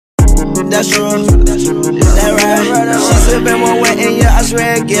that's true. That right. She sippin' one wet and yeah, I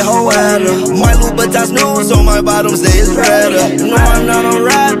swear it get her wetter. My Louboutins new, so my bottom stays redder. No, I'm not a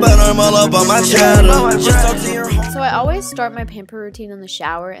rat, but I'm all up on my cheddar. Just talk to your home. So I always start my pamper routine in the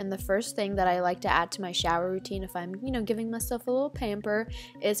shower, and the first thing that I like to add to my shower routine if I'm, giving myself a little pamper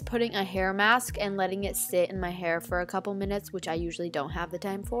is putting a hair mask and letting it sit in my hair for a couple minutes, which I usually don't have the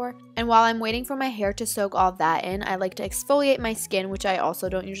time for. And while I'm waiting for my hair to soak all that in, I like to exfoliate my skin, which I also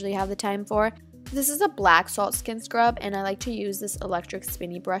don't usually have the time for. This is a black salt skin scrub, and I like to use this electric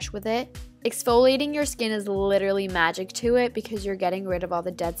spinny brush with it. Exfoliating your skin is literally magic to it because you're getting rid of all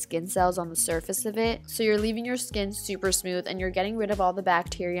the dead skin cells on the surface of it. So you're leaving your skin super smooth and you're getting rid of all the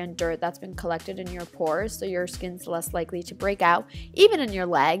bacteria and dirt that's been collected in your pores, so your skin's less likely to break out, even in your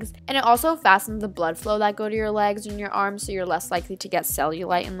legs. And it also fastens the blood flow that go to your legs and your arms, so you're less likely to get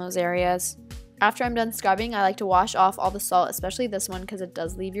cellulite in those areas. After I'm done scrubbing, I like to wash off all the salt, especially this one because it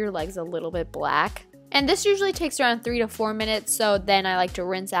does leave your legs a little bit black. And this usually takes around 3 to 4 minutes, so then I like to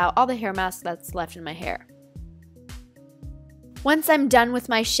rinse out all the hair mask that's left in my hair. Once I'm done with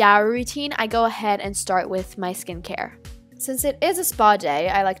my shower routine, I go ahead and start with my skincare. Since it is a spa day,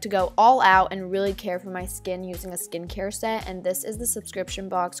 I like to go all out and really care for my skin using a skincare set, and this is the subscription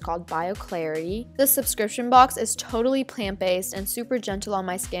box called BioClarity. This subscription box is totally plant-based and super gentle on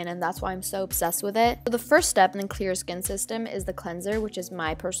my skin, and that's why I'm so obsessed with it. So the first step in the clear skin system is the cleanser, which is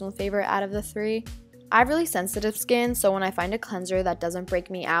my personal favorite out of the 3. I have really sensitive skin, so when I find a cleanser that doesn't break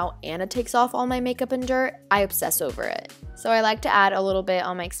me out and it takes off all my makeup and dirt, I obsess over it. So I like to add a little bit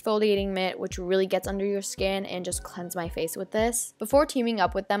on my exfoliating mitt, which really gets under your skin, and just cleanse my face with this. Before teaming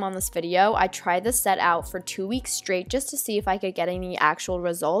up with them on this video, I tried this set out for 2 weeks straight just to see if I could get any actual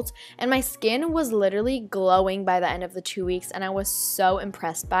results, and my skin was literally glowing by the end of the 2 weeks, and I was so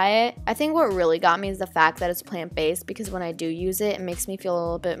impressed by it. I think what really got me is the fact that it's plant-based, because when I do use it, it makes me feel a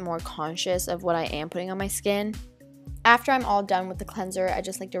little bit more conscious of what I am putting on my skin. After I'm all done with the cleanser, I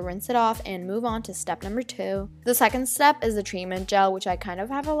just like to rinse it off and move on to step number 2. The second step is the treatment gel, which I kind of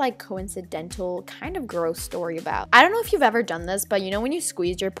have a coincidental kind of gross story about. I don't know if you've ever done this, but when you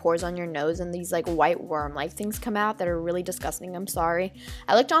squeeze your pores on your nose and these white worm-like things come out that are really disgusting, I'm sorry.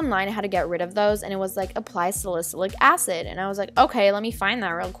 I looked online how to get rid of those, and it was apply salicylic acid, and I was like, okay, let me find that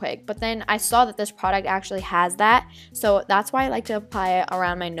real quick. But then I saw that this product actually has that, so that's why I like to apply it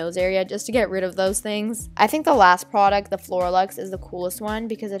around my nose area just to get rid of those things. I think the last product, the Floralux, is the coolest one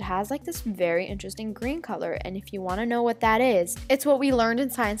because it has this very interesting green color, and if you want to know what that is, it's what we learned in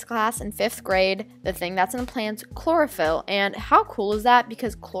science class in 5th grade, the thing that's in plants, chlorophyll. And how cool is that?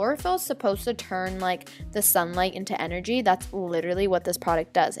 Because chlorophyll is supposed to turn the sunlight into energy. That's literally what this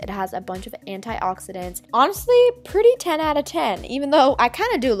product does. It has a bunch of antioxidants. Honestly, pretty 10 out of 10, even though I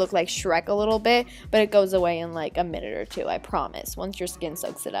kind of do look like Shrek a little bit, but it goes away in a minute or 2, I promise, once your skin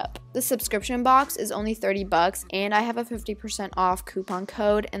soaks it up. The subscription box is only $30, and I have a 50% off coupon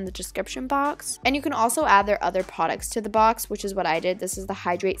code in the description box. And you can also add their other products to the box, which is what I did. This is the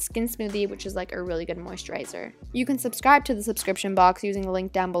Hydrate Skin Smoothie, which is a really good moisturizer. You can subscribe to the subscription box using the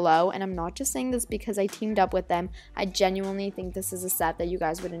link down below, and I'm not just saying this because I teamed up with them. I genuinely think this is a set that you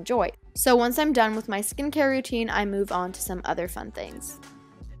guys would enjoy. So once I'm done with my skincare routine, I move on to some other fun things.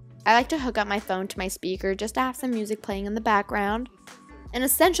 I like to hook up my phone to my speaker just to have some music playing in the background. An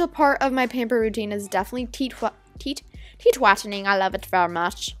essential part of my pamper routine is definitely teeth whitening. I love it very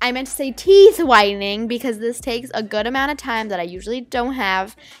much. I meant to say teeth whitening because this takes a good amount of time that I usually don't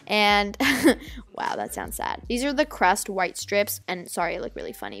have, and wow, that sounds sad. These are the Crest white strips, and sorry, I look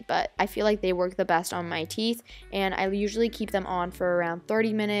really funny, but I feel like they work the best on my teeth, and I usually keep them on for around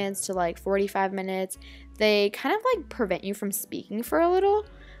 30 minutes to 45 minutes. They kind of prevent you from speaking for a little,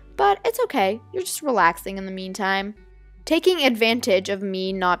 but it's okay. You're just relaxing in the meantime. Taking advantage of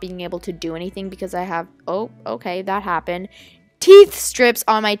me not being able to do anything because I have, oh, okay, that happened, teeth strips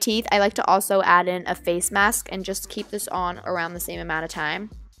on my teeth, I like to also add in a face mask and just keep this on around the same amount of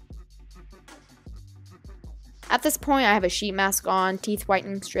time. At this point, I have a sheet mask on, teeth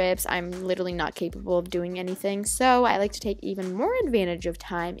whitening strips. I'm literally not capable of doing anything, so I like to take even more advantage of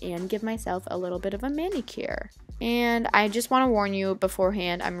time and give myself a little bit of a manicure. And I just want to warn you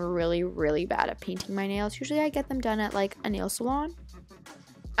beforehand, I'm really, really bad at painting my nails. Usually I get them done at a nail salon.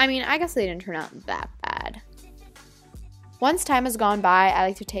 I mean, I guess they didn't turn out that bad. Once time has gone by, I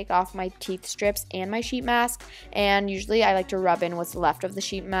like to take off my teeth strips and my sheet mask, and usually I like to rub in what's left of the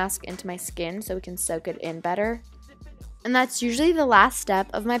sheet mask into my skin so we can soak it in better. And that's usually the last step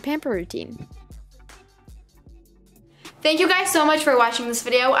of my pamper routine. Thank you guys so much for watching this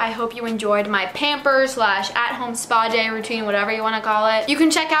video. I hope you enjoyed my pamper / at-home spa day routine, whatever you want to call it. You can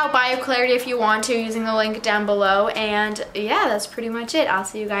check out BioClarity if you want to using the link down below. And yeah, that's pretty much it. I'll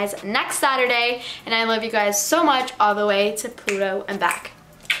see you guys next Saturday. And I love you guys so much all the way to Pluto and back.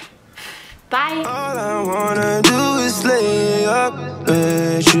 Bye. All I wanna do is lay up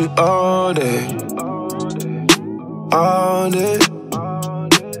with you all day. All day.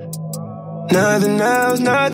 Nothing else, nothing.